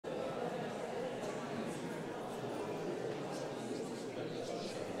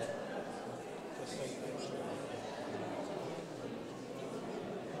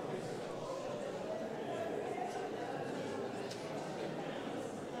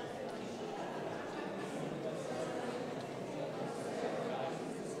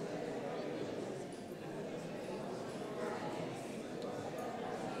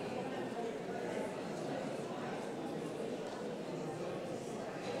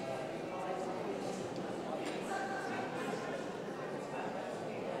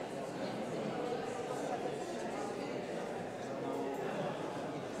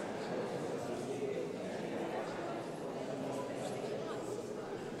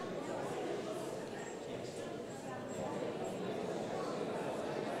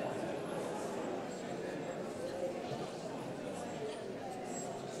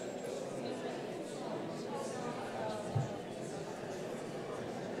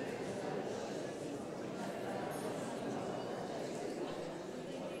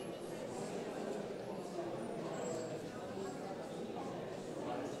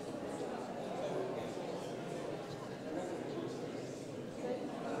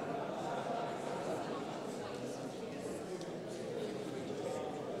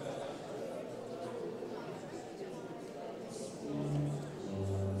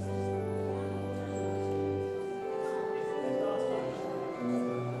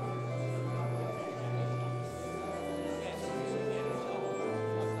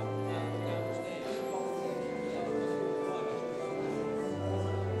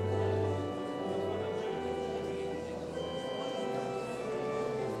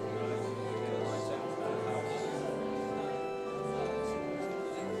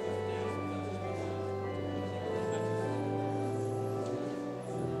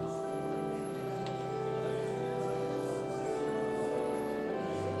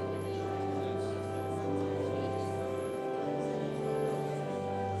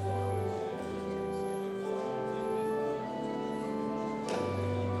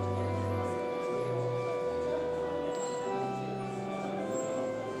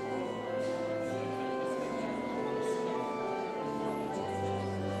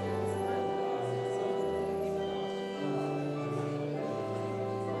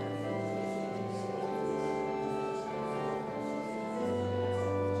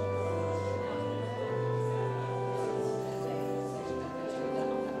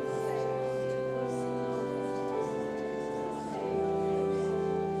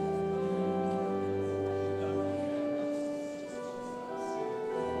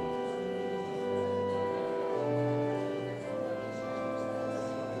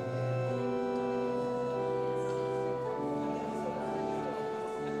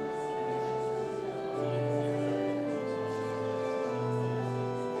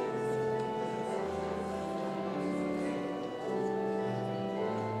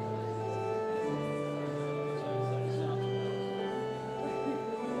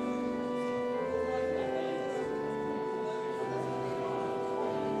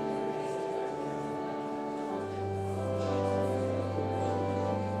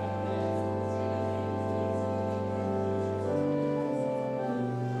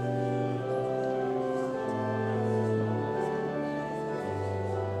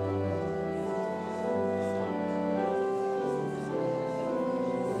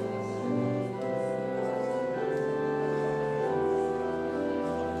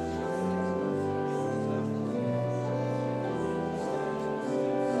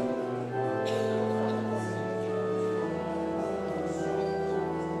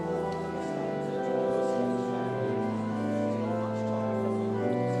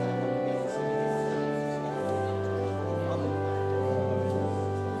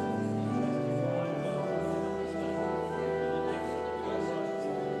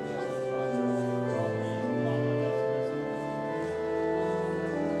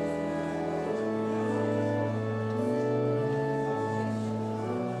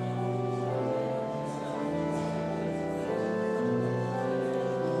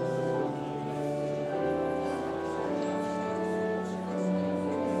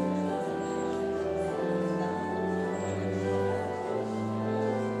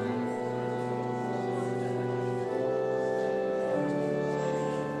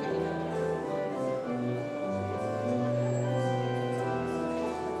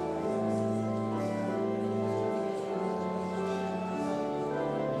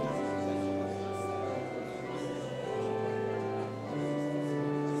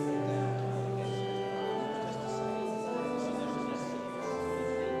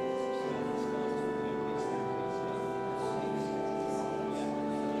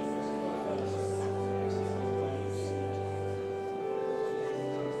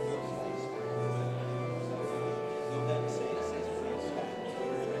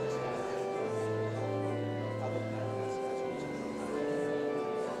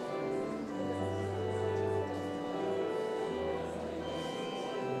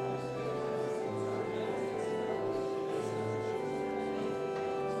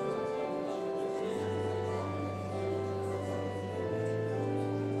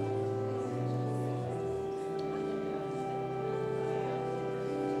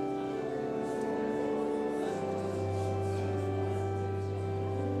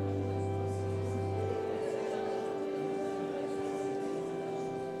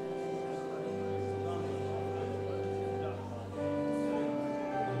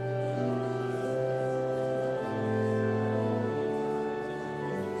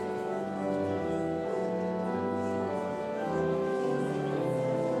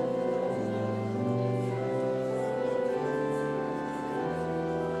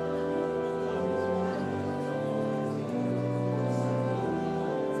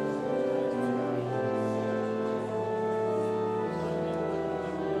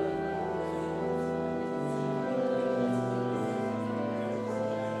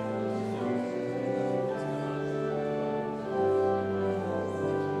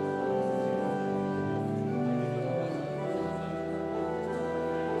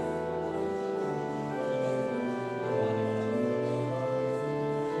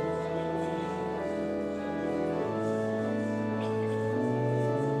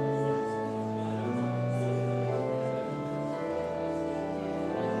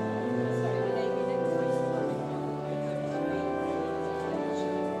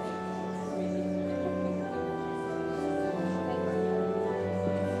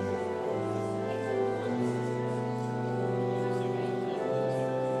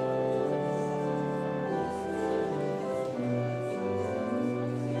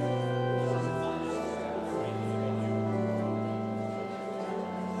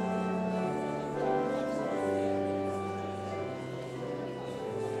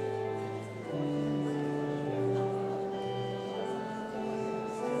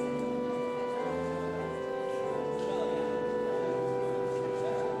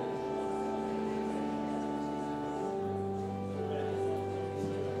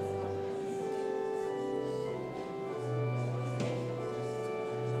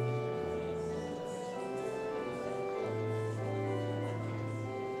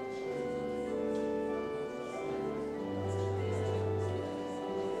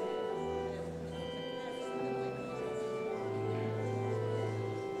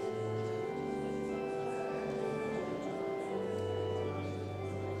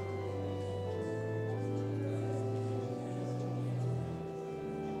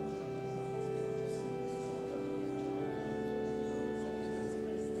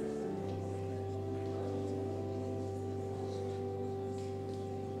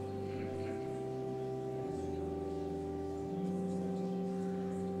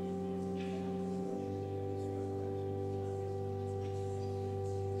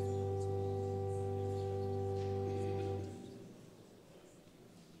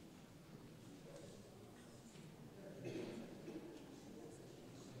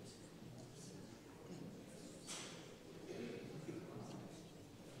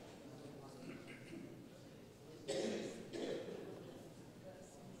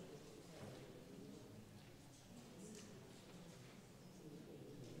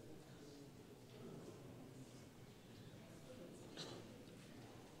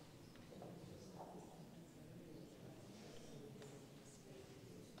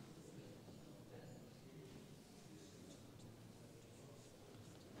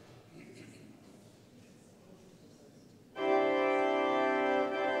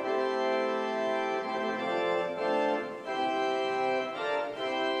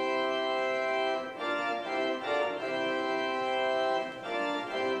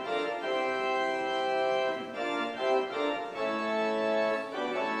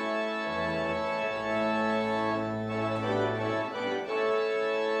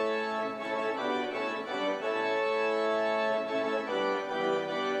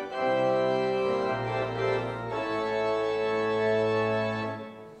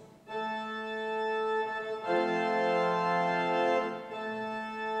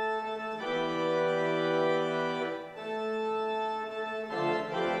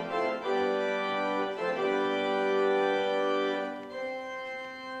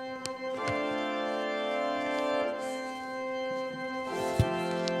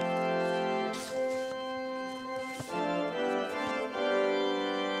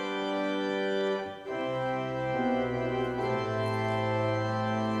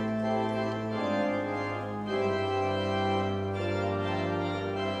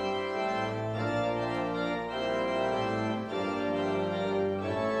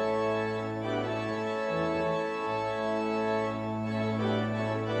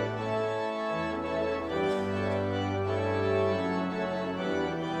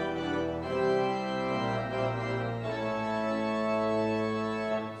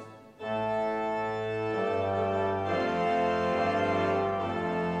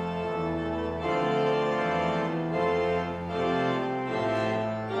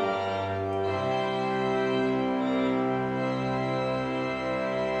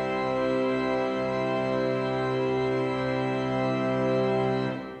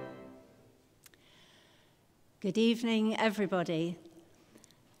Good evening, everybody.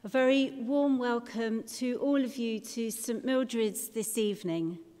 A very warm welcome to all of you to St Mildred's this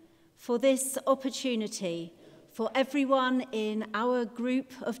evening for this opportunity for everyone in our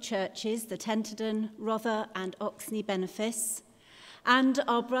group of churches, the Tenterden, Rother and Oxney Benefice, and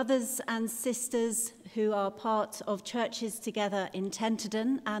our brothers and sisters who are part of churches together in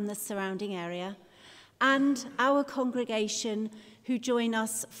Tenterden and the surrounding area, and our congregation who join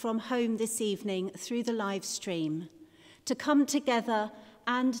us from home this evening through the live stream, to come together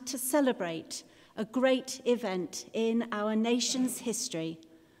and to celebrate a great event in our nation's history,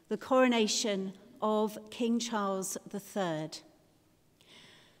 the coronation of King Charles III.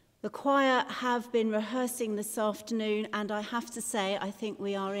 The choir have been rehearsing this afternoon, and I have to say I think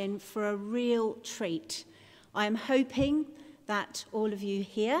we are in for a real treat. I am hoping that all of you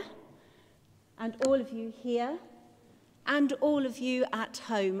here and all of you here and all of you at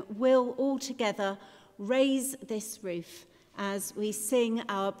home will all together raise this roof as we sing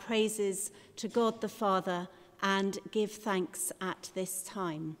our praises to God the Father and give thanks at this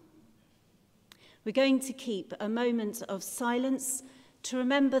time. We're going to keep a moment of silence to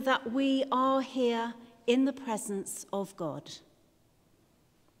remember that we are here in the presence of God.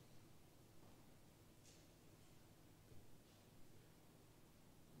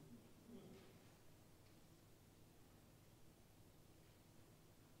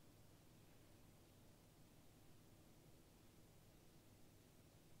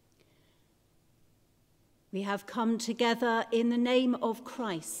 We have come together in the name of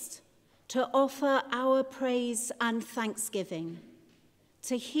Christ to offer our praise and thanksgiving,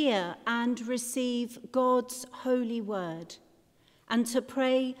 to hear and receive God's holy word, and to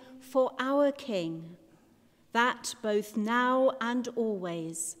pray for our King, that both now and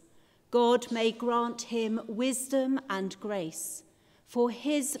always God may grant him wisdom and grace for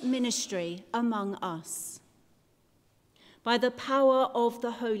his ministry among us. By the power of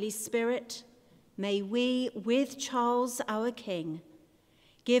the Holy Spirit, may we, with Charles our King,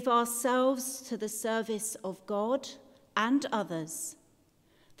 give ourselves to the service of God and others,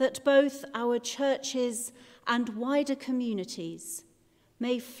 that both our churches and wider communities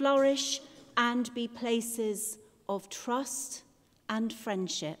may flourish and be places of trust and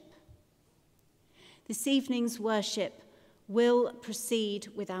friendship. This evening's worship will proceed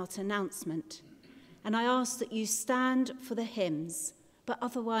without announcement, and I ask that you stand for the hymns, but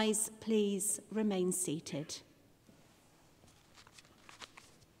otherwise, please remain seated.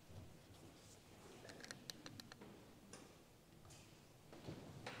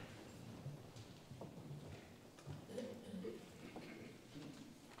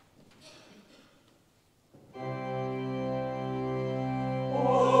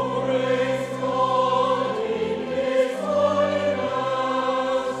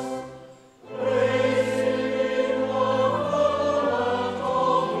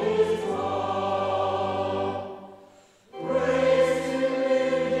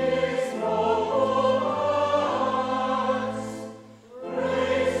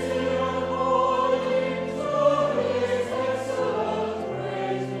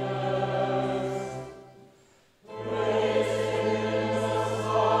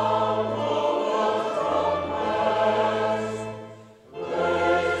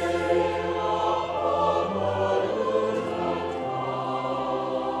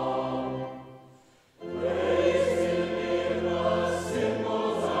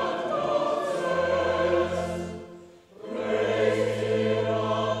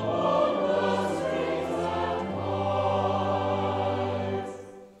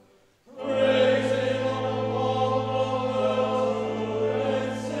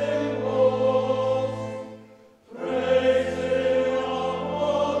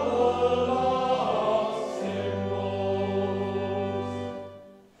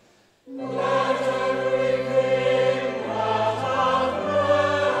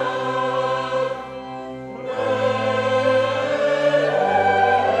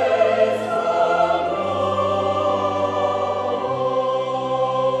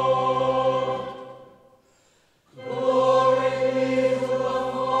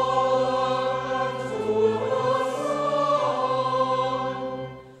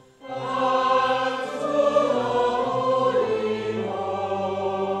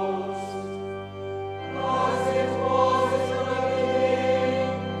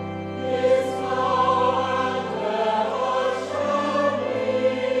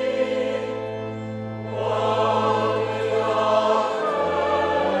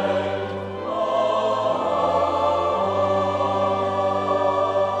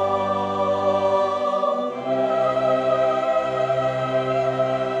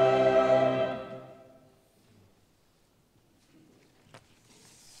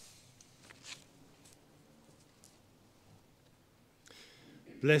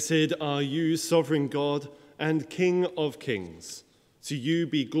 Blessed are you, sovereign God and King of kings. To you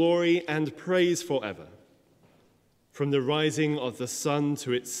be glory and praise forever. From the rising of the sun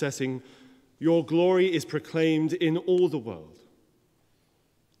to its setting, your glory is proclaimed in all the world.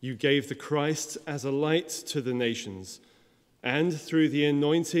 You gave the Christ as a light to the nations, and through the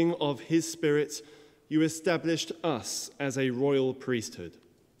anointing of his Spirit, you established us as a royal priesthood.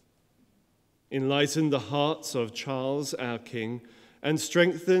 Enlighten the hearts of Charles, our king, and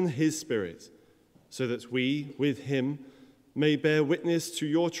strengthen his spirit, so that we, with him, may bear witness to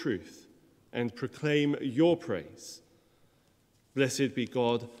your truth and proclaim your praise. Blessed be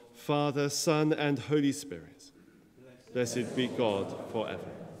God, Father, Son, and Holy Spirit. Blessed be God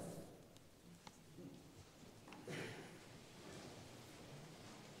forever.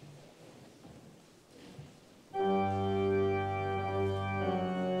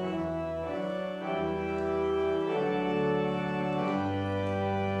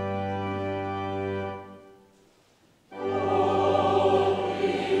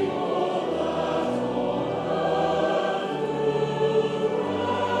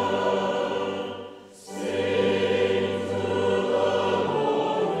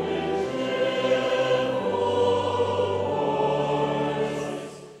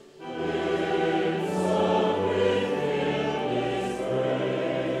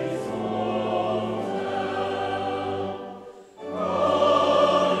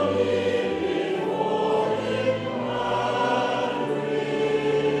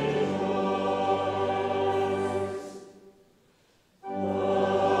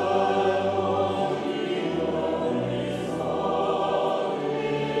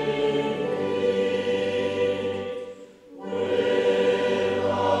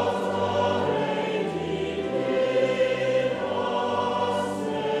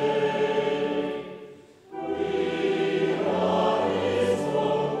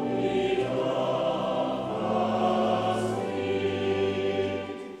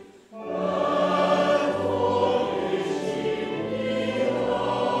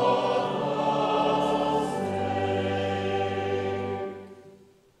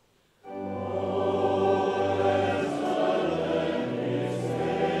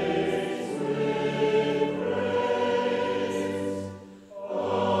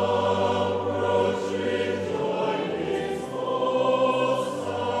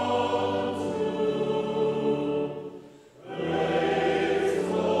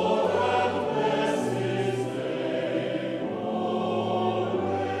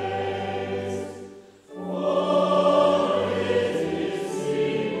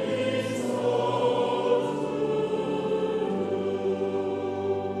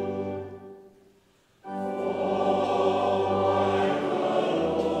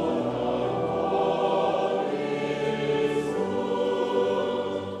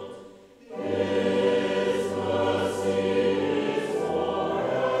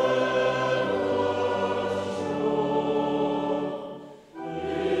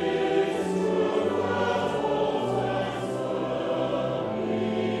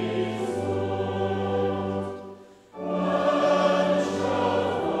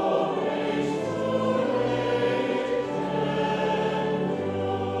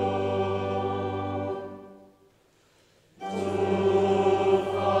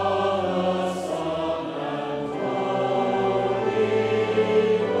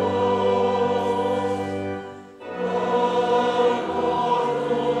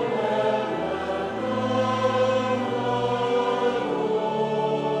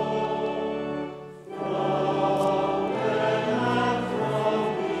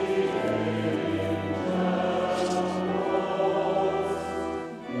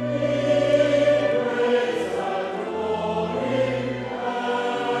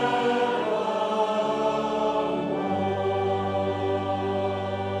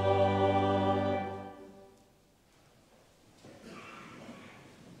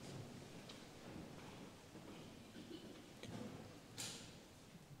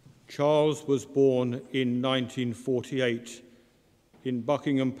 Charles was born in 1948 in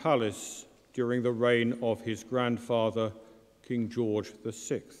Buckingham Palace during the reign of his grandfather, King George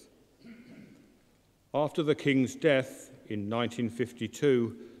VI. After the king's death in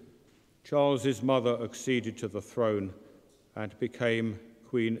 1952, Charles's mother acceded to the throne and became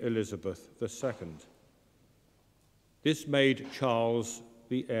Queen Elizabeth II. This made Charles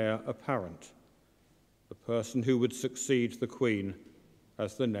the heir apparent, the person who would succeed the Queen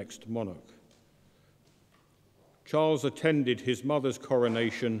as the next monarch. Charles attended his mother's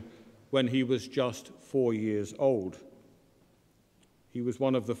coronation when he was just 4 years old. He was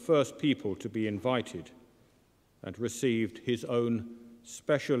one of the first people to be invited and received his own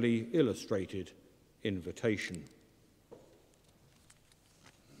specially illustrated invitation.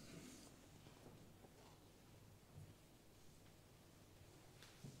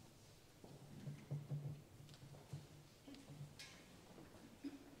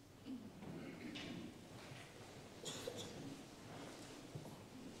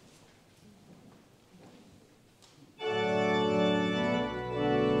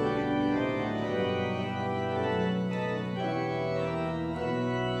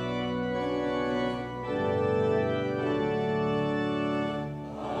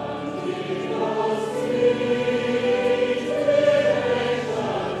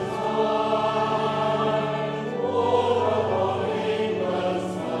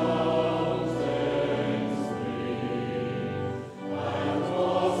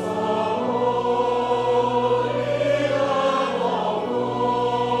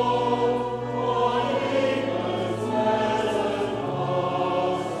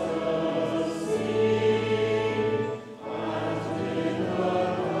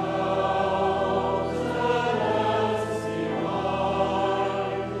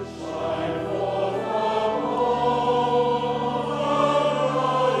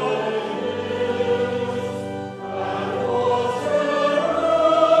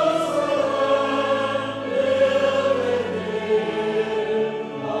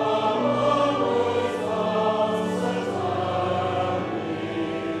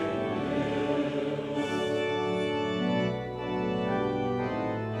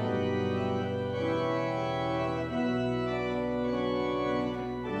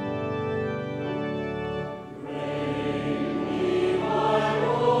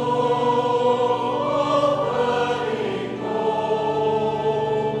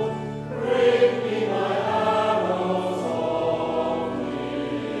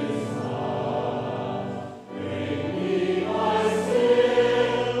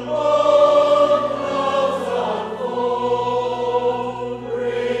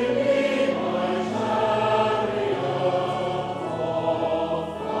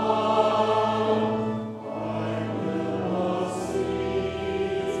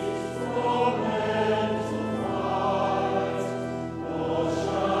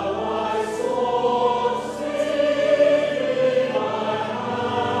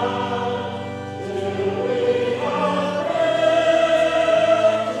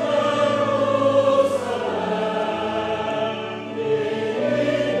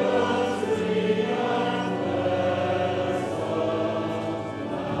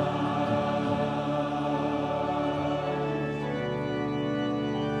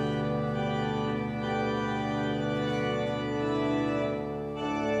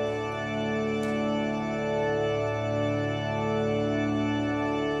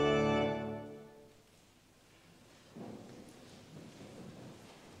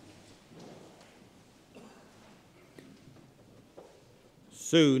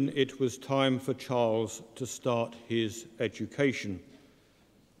 Soon it was time for Charles to start his education.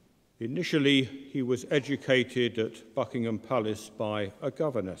 Initially, he was educated at Buckingham Palace by a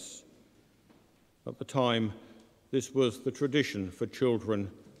governess. At the time, this was the tradition for children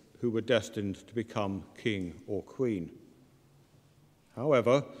who were destined to become king or queen.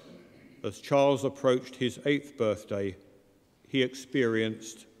 However, as Charles approached his 8th birthday, he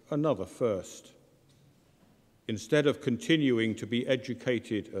experienced another first. Instead of continuing to be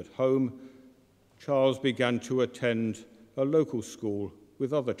educated at home, Charles began to attend a local school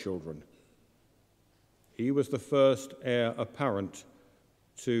with other children. He was the first heir apparent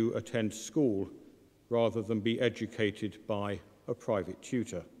to attend school rather than be educated by a private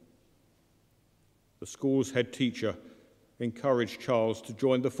tutor. The school's head teacher encouraged Charles to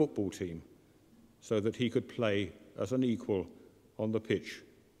join the football team so that he could play as an equal on the pitch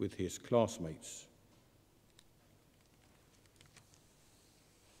with his classmates.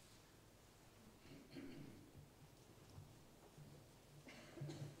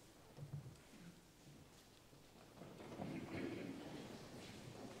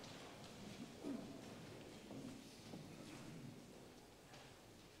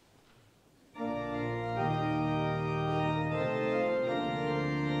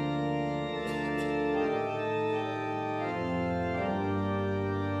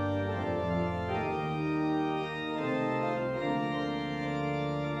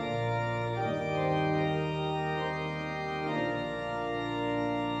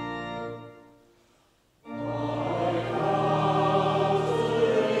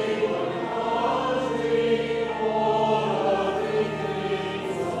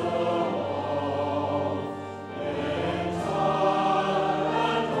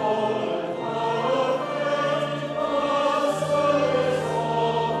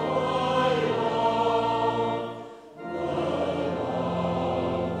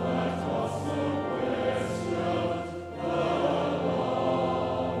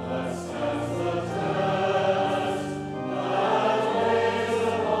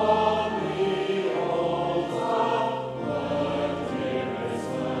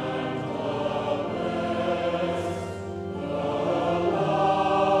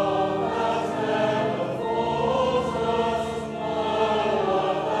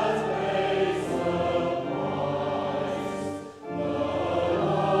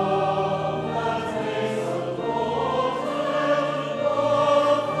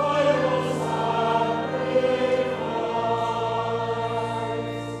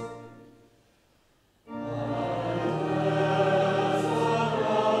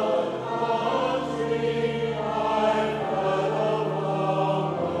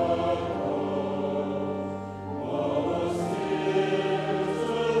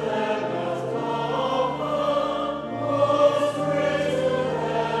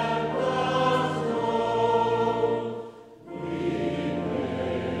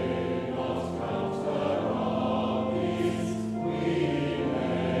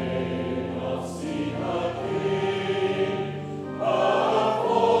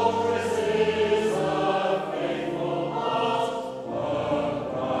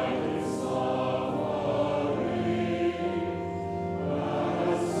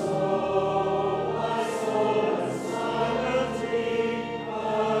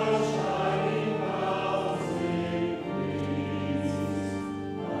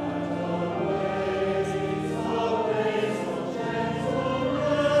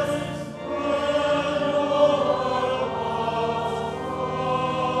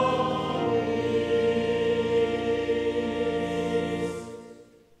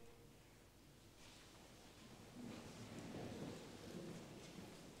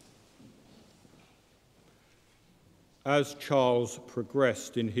 As Charles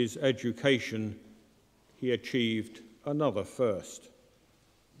progressed in his education, he achieved another first.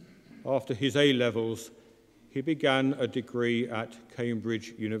 After his A-levels, he began a degree at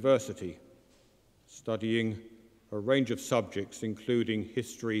Cambridge University, studying a range of subjects including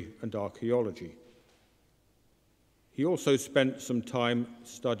history and archaeology. He also spent some time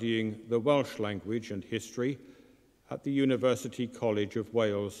studying the Welsh language and history at the University College of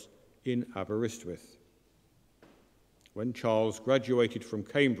Wales in Aberystwyth. When Charles graduated from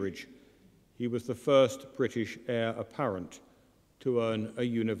Cambridge, he was the first British heir apparent to earn a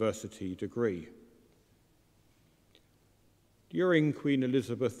university degree. During Queen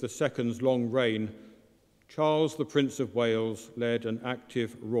Elizabeth II's long reign, Charles, the Prince of Wales, led an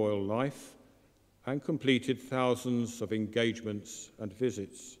active royal life and completed thousands of engagements and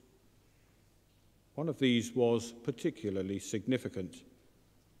visits. One of these was particularly significant.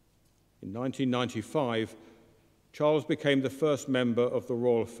 In 1995, Charles became the first member of the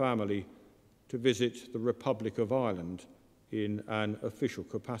royal family to visit the Republic of Ireland in an official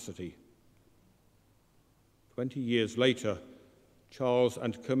capacity. 20 years later, Charles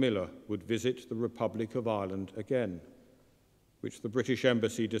and Camilla would visit the Republic of Ireland again, which the British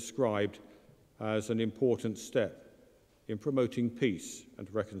Embassy described as an important step in promoting peace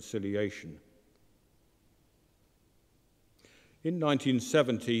and reconciliation. In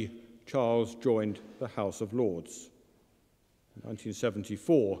 1970, Charles joined the House of Lords. In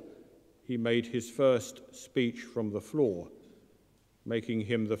 1974, he made his first speech from the floor, making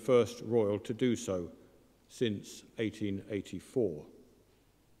him the first royal to do so since 1884.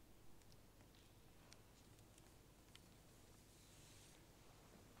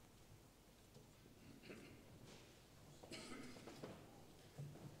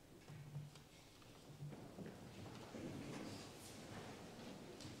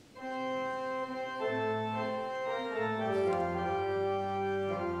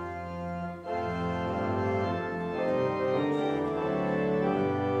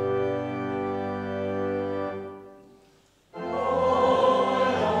 Oh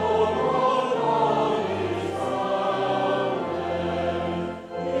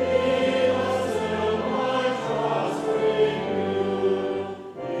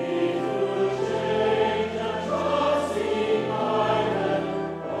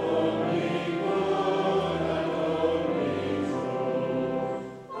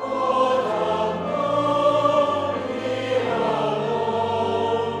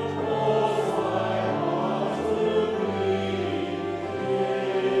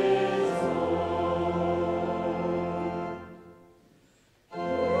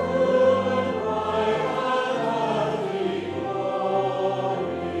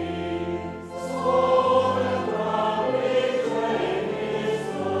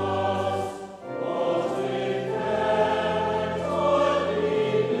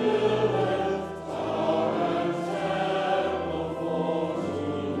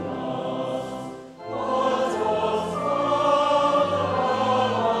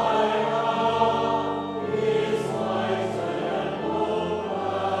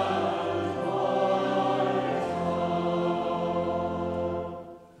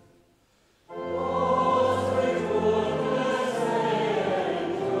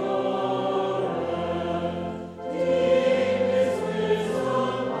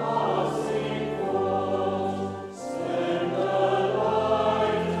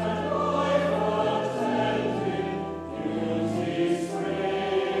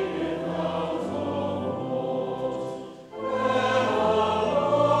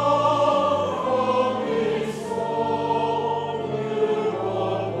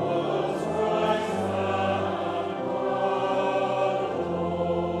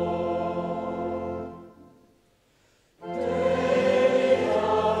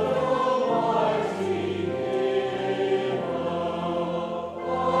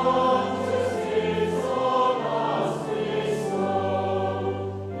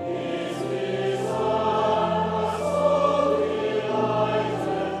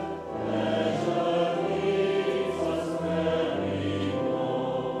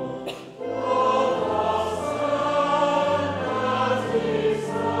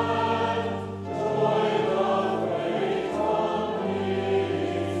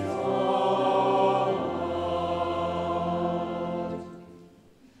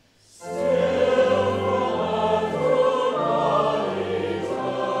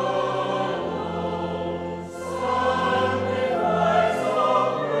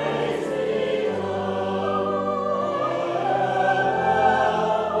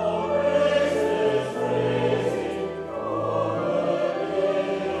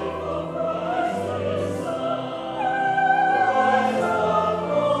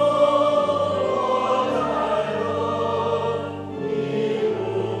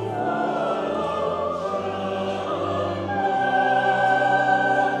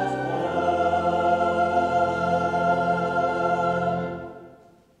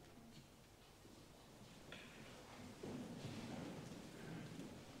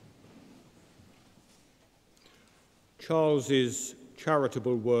Charles's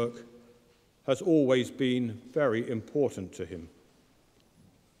charitable work has always been very important to him.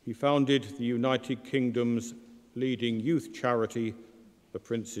 He founded the United Kingdom's leading youth charity, the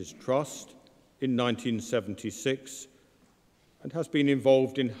Prince's Trust, in 1976, and has been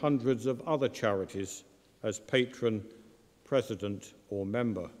involved in hundreds of other charities as patron, president, or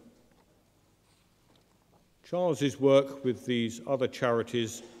member. Charles's work with these other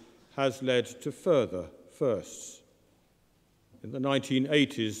charities has led to further firsts. In the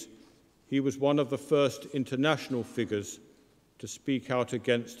 1980s, he was one of the first international figures to speak out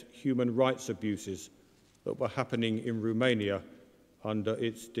against human rights abuses that were happening in Romania under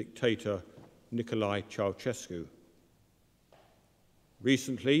its dictator, Nicolae Ceausescu.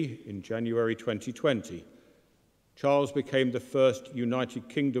 Recently, in January 2020, Charles became the first United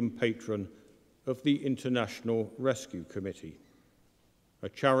Kingdom patron of the International Rescue Committee, a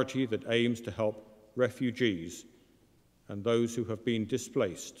charity that aims to help refugees and those who have been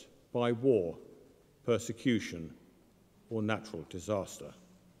displaced by war, persecution, or natural disaster.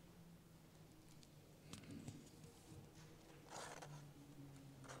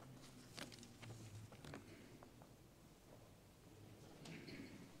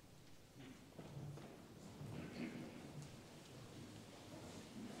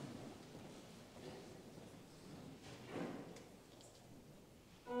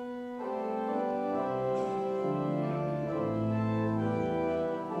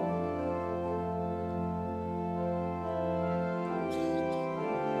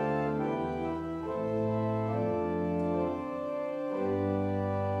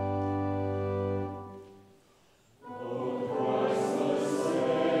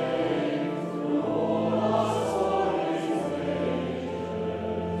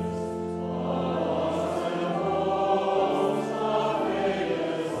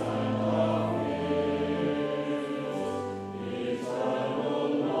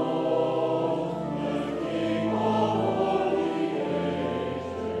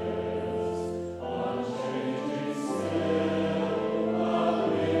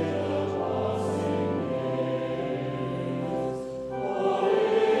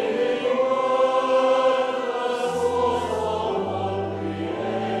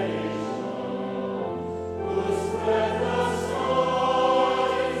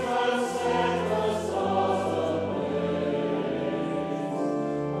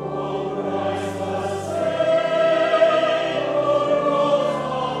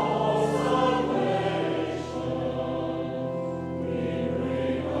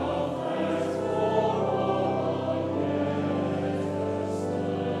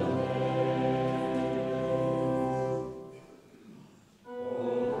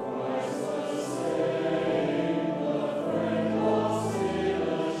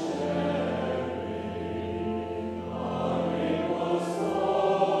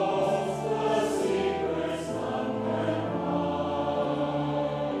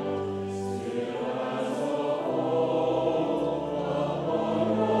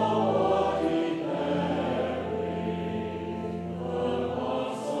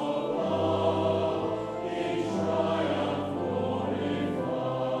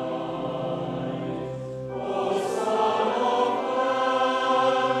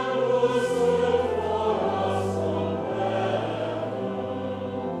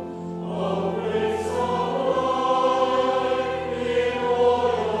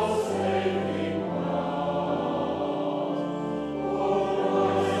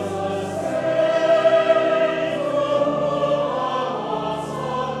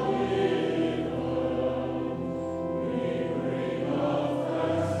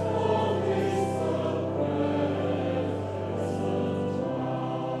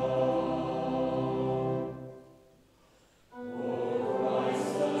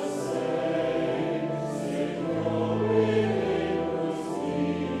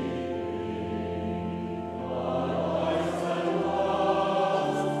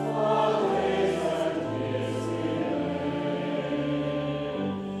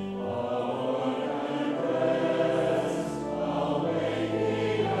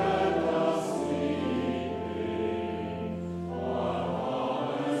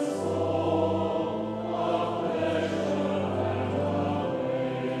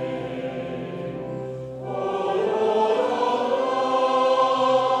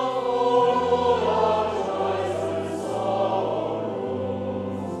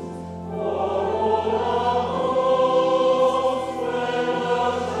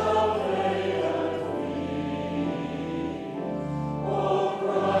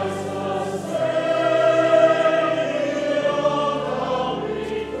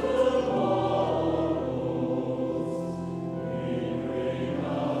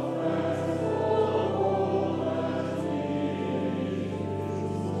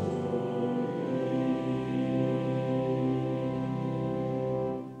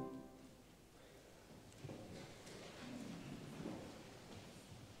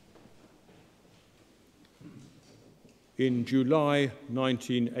 In July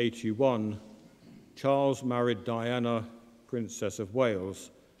 1981, Charles married Diana, Princess of Wales,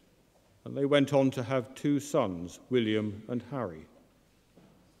 and they went on to have 2 sons, William and Harry.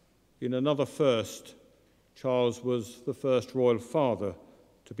 In another first, Charles was the first royal father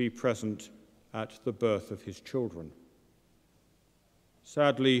to be present at the birth of his children.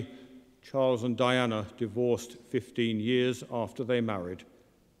 Sadly, Charles and Diana divorced 15 years after they married,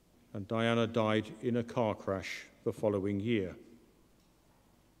 and Diana died in a car crash the following year.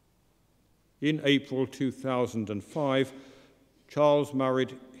 In April 2005, Charles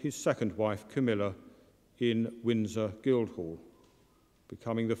married his second wife, Camilla, in Windsor Guildhall,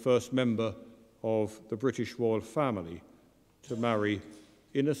 becoming the first member of the British royal family to marry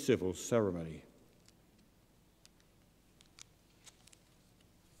in a civil ceremony.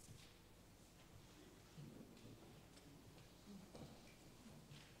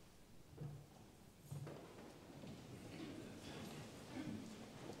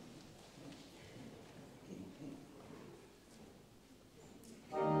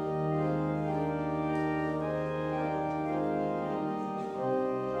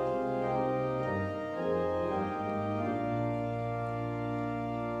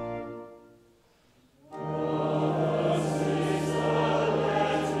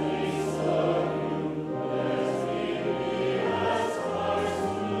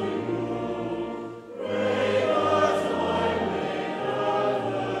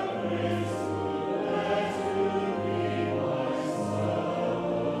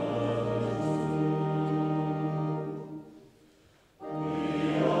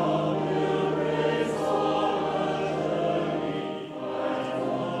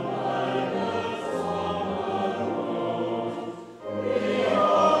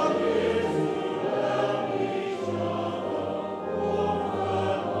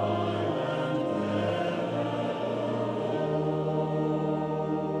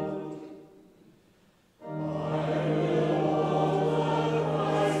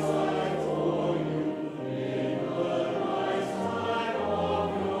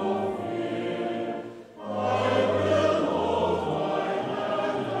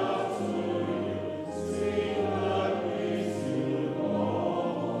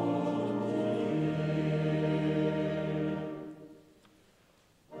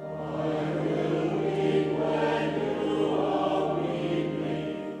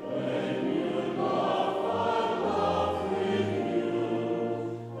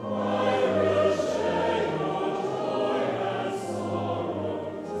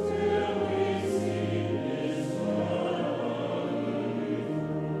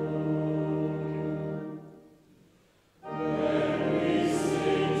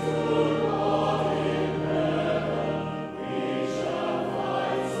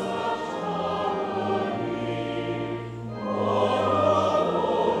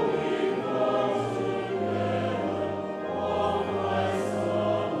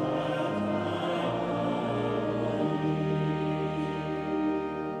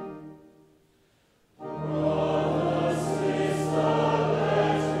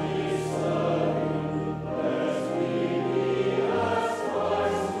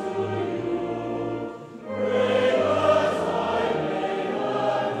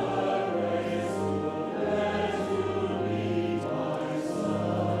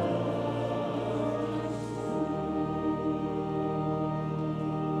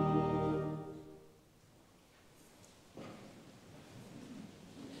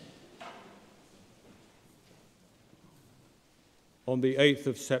 On the 8th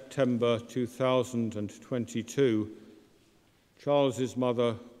of September 2022, Charles's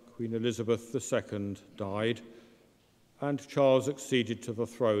mother, Queen Elizabeth II, died, and Charles acceded to the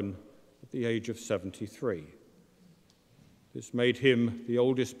throne at the age of 73. This made him the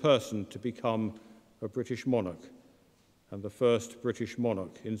oldest person to become a British monarch and the first British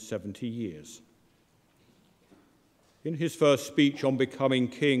monarch in 70 years. In his first speech on becoming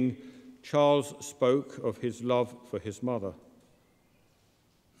king, Charles spoke of his love for his mother.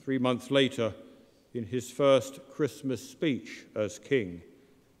 3 months later, in his first Christmas speech as king,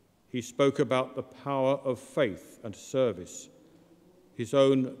 he spoke about the power of faith and service, his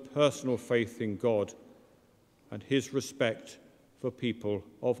own personal faith in God, and his respect for people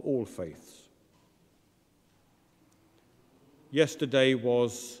of all faiths. Yesterday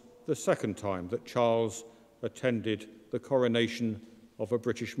was the second time that Charles attended the coronation of a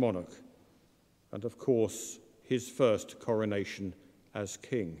British monarch, and of course, his first coronation as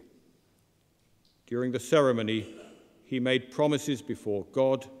king. During the ceremony, he made promises before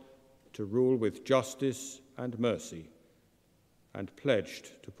God to rule with justice and mercy, and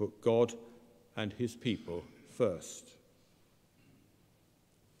pledged to put God and his people first.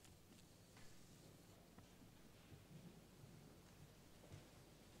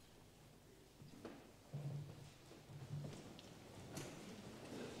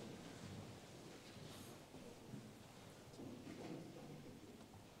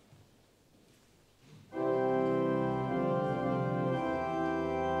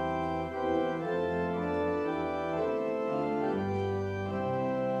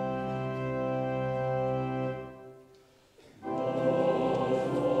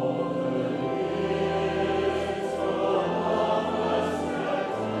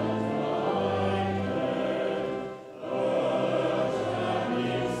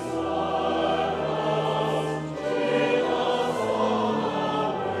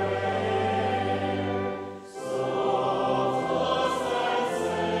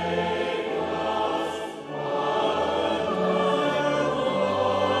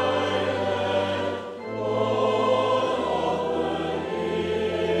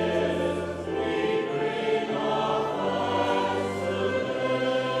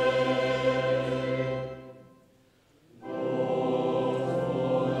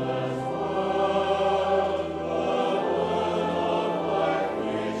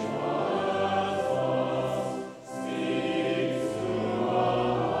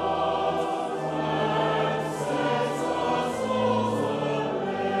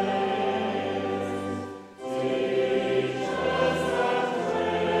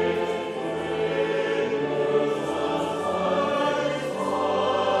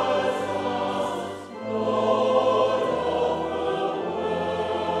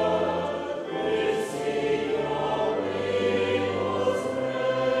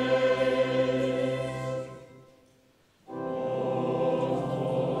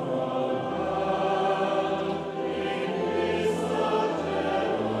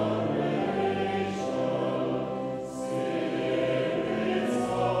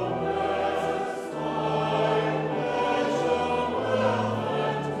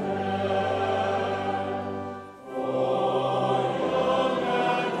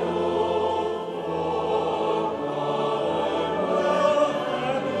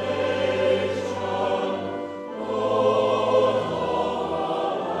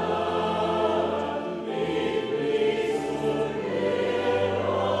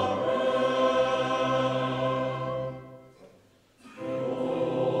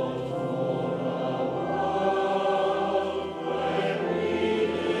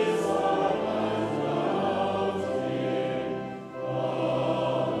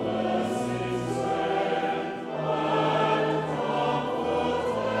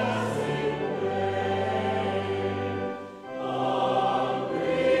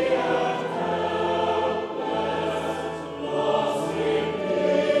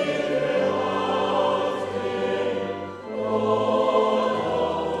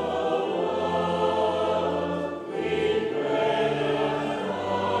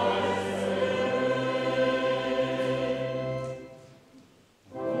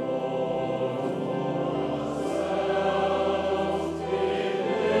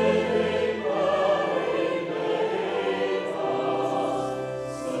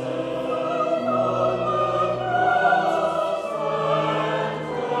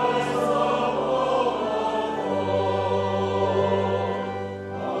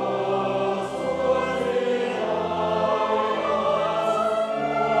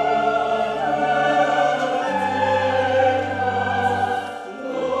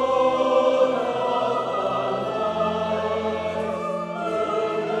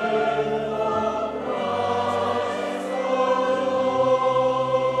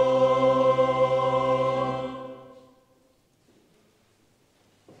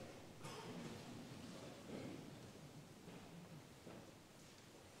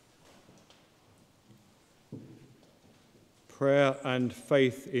 Prayer and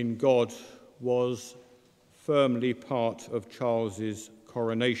faith in God was firmly part of Charles's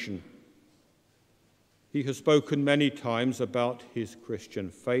coronation. He has spoken many times about his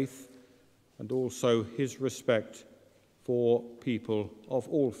Christian faith and also his respect for people of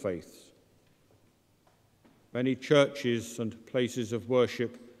all faiths. Many churches and places of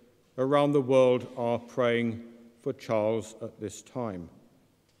worship around the world are praying for Charles at this time.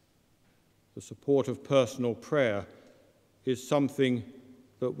 The support of personal prayer is something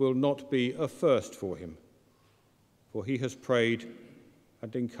that will not be a first for him, for he has prayed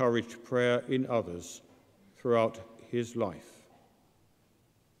and encouraged prayer in others throughout his life.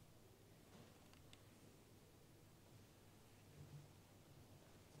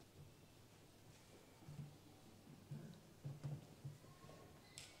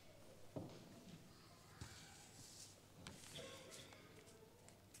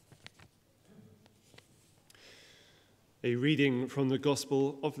 A reading from the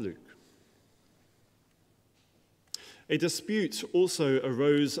Gospel of Luke. A dispute also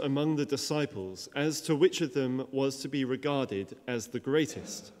arose among the disciples as to which of them was to be regarded as the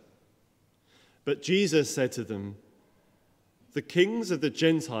greatest. But Jesus said to them, "The kings of the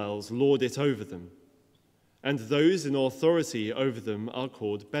Gentiles lord it over them, and those in authority over them are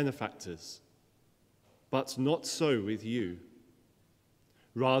called benefactors. But not so with you.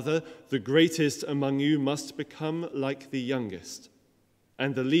 Rather, the greatest among you must become like the youngest,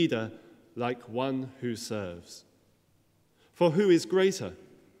 and the leader like one who serves. For who is greater,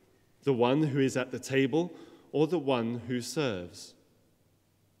 the one who is at the table or the one who serves?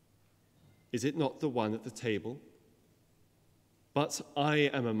 Is it not the one at the table? But I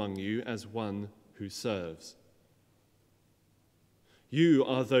am among you as one who serves. You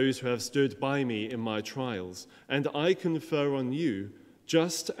are those who have stood by me in my trials, and I confer on you,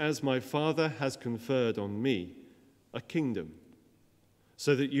 just as my Father has conferred on me, a kingdom,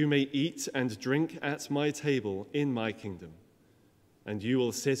 so that you may eat and drink at my table in my kingdom, and you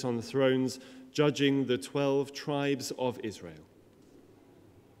will sit on thrones judging the 12 tribes of Israel."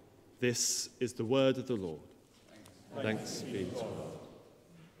 This is the word of the Lord. Thanks be to God.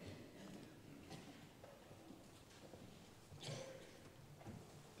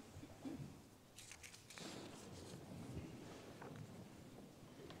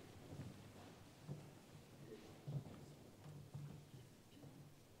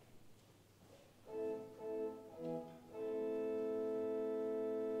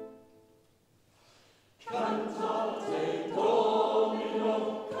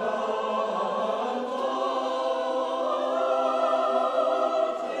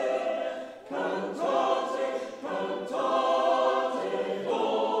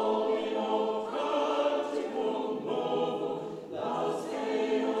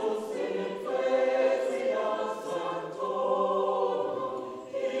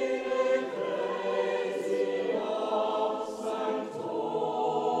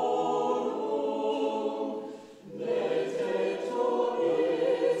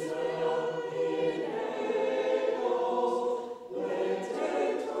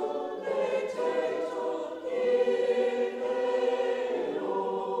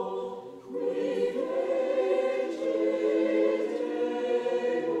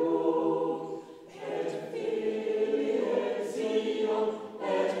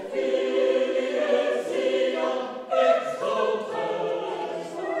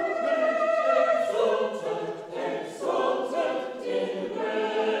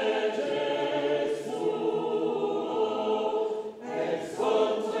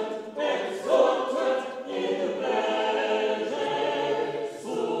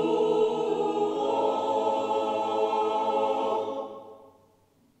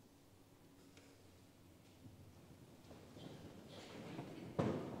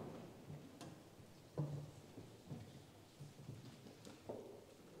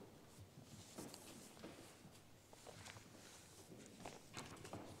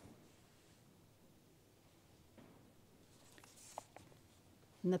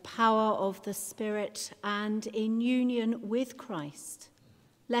 In the power of the Spirit and in union with Christ,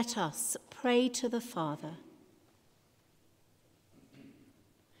 let us pray to the Father.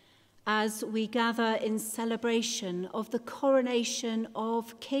 As we gather in celebration of the coronation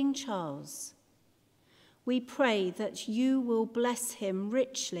of King Charles, we pray that you will bless him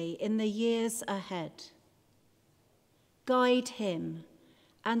richly in the years ahead. Guide him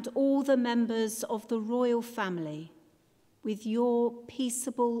and all the members of the royal family with your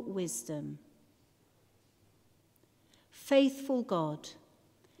peaceable wisdom. Faithful God,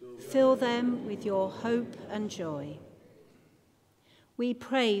 fill them with your hope and joy. We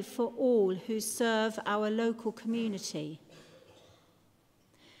pray for all who serve our local community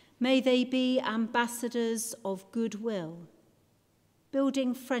May they be ambassadors of goodwill,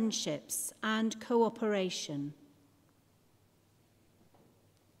 building friendships and cooperation.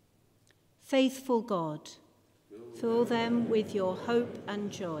 Faithful God, fill them with your hope and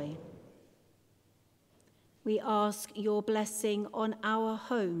joy. We ask your blessing on our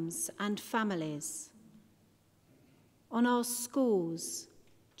homes and families, on our schools,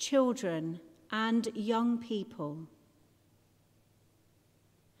 children, and young people.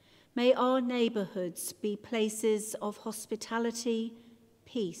 May our neighbourhoods be places of hospitality,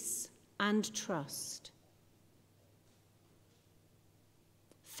 peace, and trust.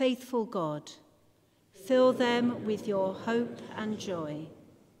 Faithful God, fill them with your hope and joy.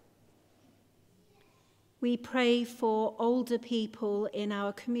 We pray for older people in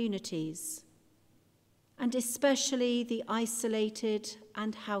our communities, and especially the isolated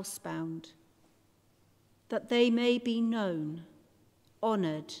and housebound, that they may be known,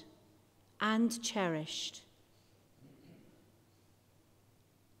 honoured, and cherished.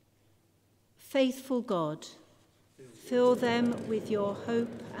 Faithful God, fill them with your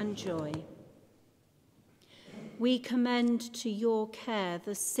hope and joy. We commend to your care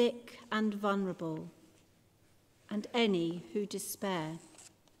the sick and vulnerable, and any who despair.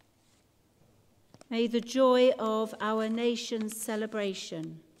 May the joy of our nation's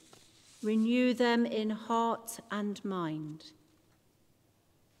celebration renew them in heart and mind.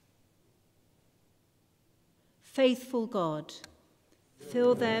 Faithful God,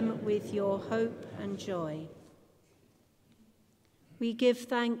 fill them with your hope and joy. We give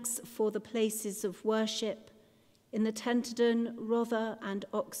thanks for the places of worship in the Tenterden, Rother and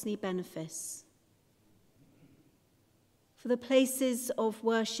Oxney Benefice, for the places of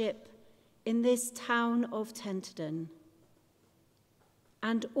worship in this town of Tenterden,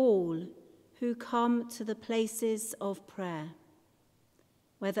 and all who come to the places of prayer,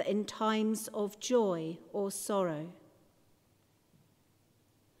 whether in times of joy or sorrow.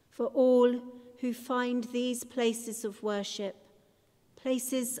 For all who find these places of worship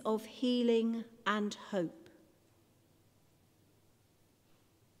places of healing and hope.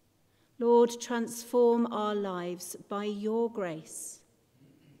 Lord, transform our lives by your grace.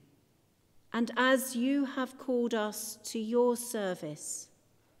 And as you have called us to your service,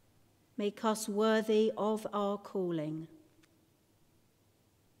 make us worthy of our calling.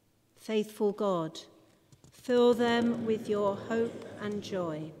 Faithful God, fill them with your hope and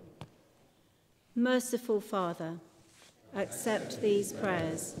joy. Merciful Father, accept these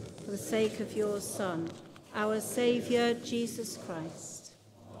prayers for the sake of your Son, our Saviour, Jesus Christ.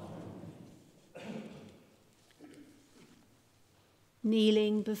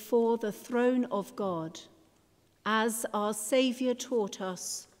 Kneeling before the throne of God, as our Saviour taught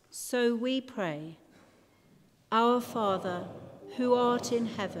us, so we pray. Our Father, who art in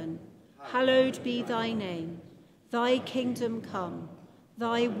heaven, hallowed be thy name. Thy kingdom come,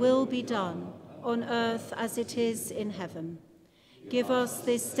 thy will be done, on earth as it is in heaven. Give us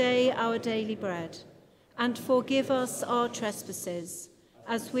this day our daily bread, and forgive us our trespasses,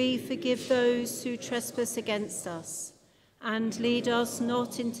 as we forgive those who trespass against us. And lead us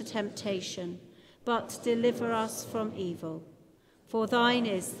not into temptation, but deliver us from evil. For thine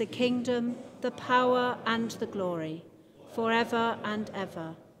is the kingdom, the power, and the glory, forever and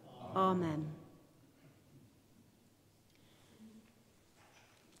ever. Amen.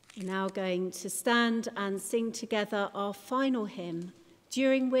 We're now going to stand and sing together our final hymn,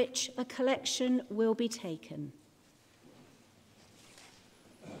 during which a collection will be taken.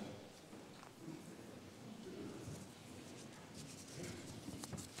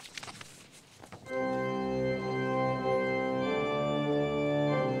 Amen.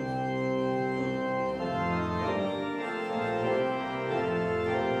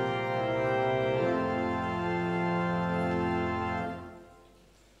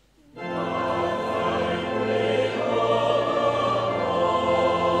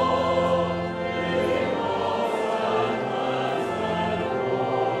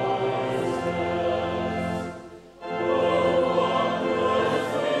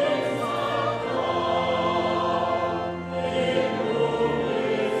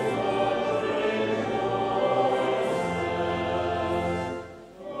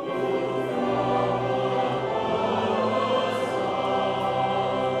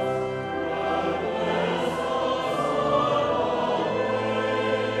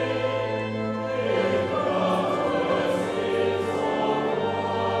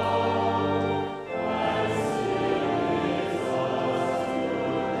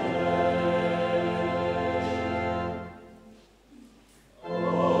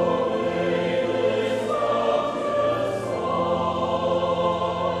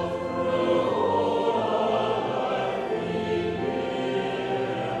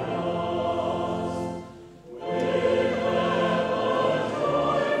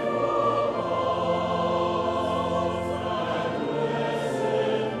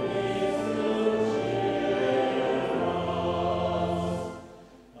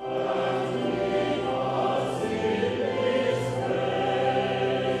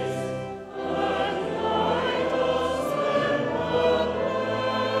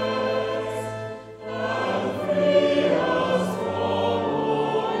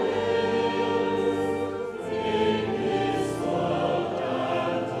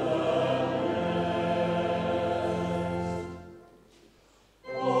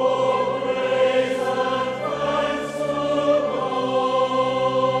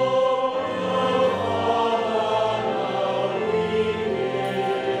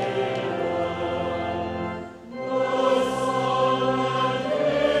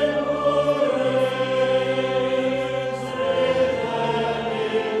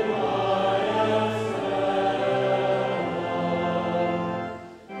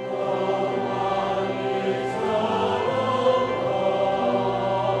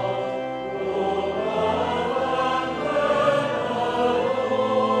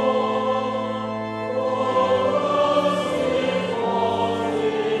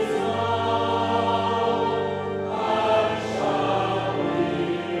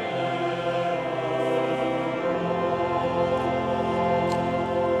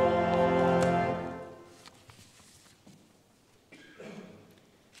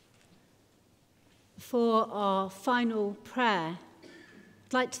 For our final prayer,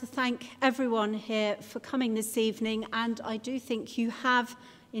 I'd like to thank everyone here for coming this evening, and I do think you have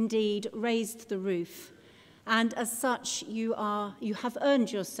indeed raised the roof. And as such, you have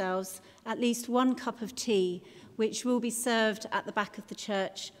earned yourselves at least one cup of tea, which will be served at the back of the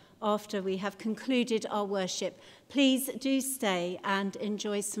church after we have concluded our worship. Please do stay and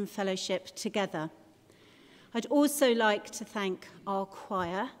enjoy some fellowship together. I'd also like to thank our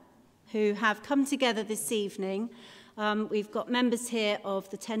choir who have come together this evening. We've got members here of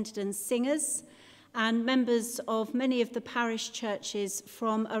the Tenterden Singers and members of many of the parish churches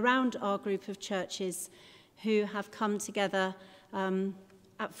from around our group of churches who have come together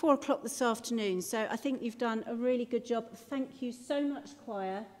at 4 o'clock this afternoon. So I think you've done a really good job. Thank you so much,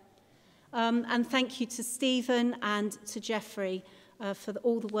 choir. And thank you to Stephen and to Geoffrey for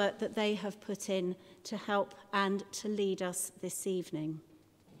all the work that they have put in to help and to lead us this evening.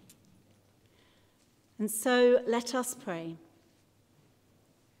 And so let us pray.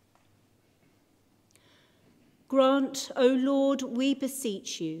 Grant, O Lord, we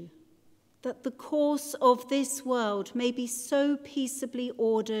beseech you, that the course of this world may be so peaceably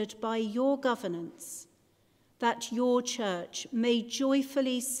ordered by your governance, that your church may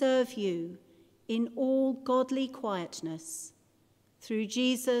joyfully serve you in all godly quietness. Through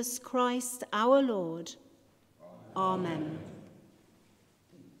Jesus Christ our Lord. Amen.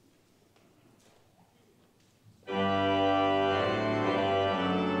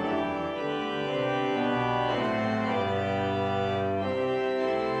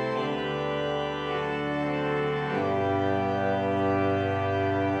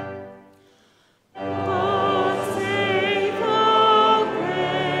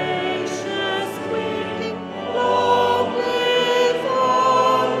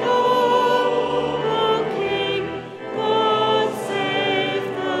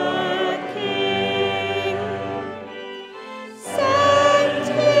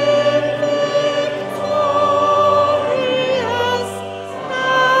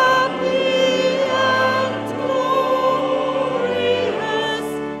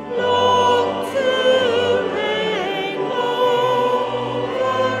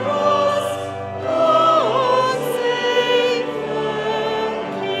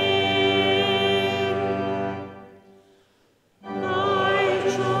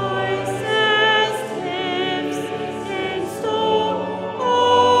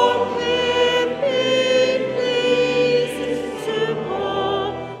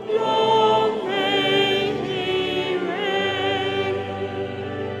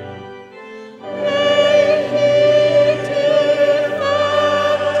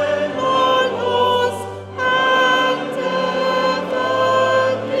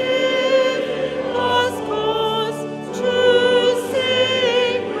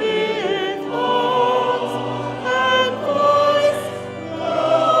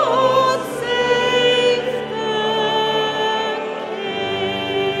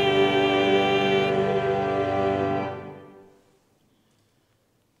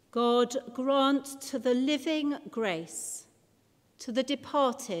 God, grant to the living grace, to the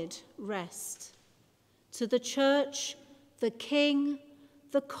departed rest, to the church, the king,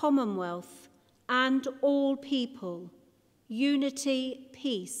 the commonwealth, and all people, unity,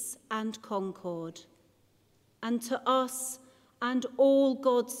 peace, and concord. And to us and all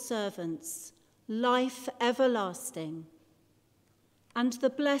God's servants, life everlasting. And the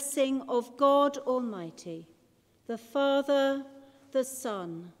blessing of God Almighty, the Father, the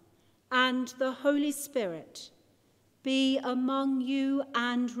Son, and the Holy Spirit be among you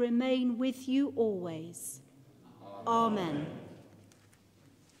and remain with you always. Amen.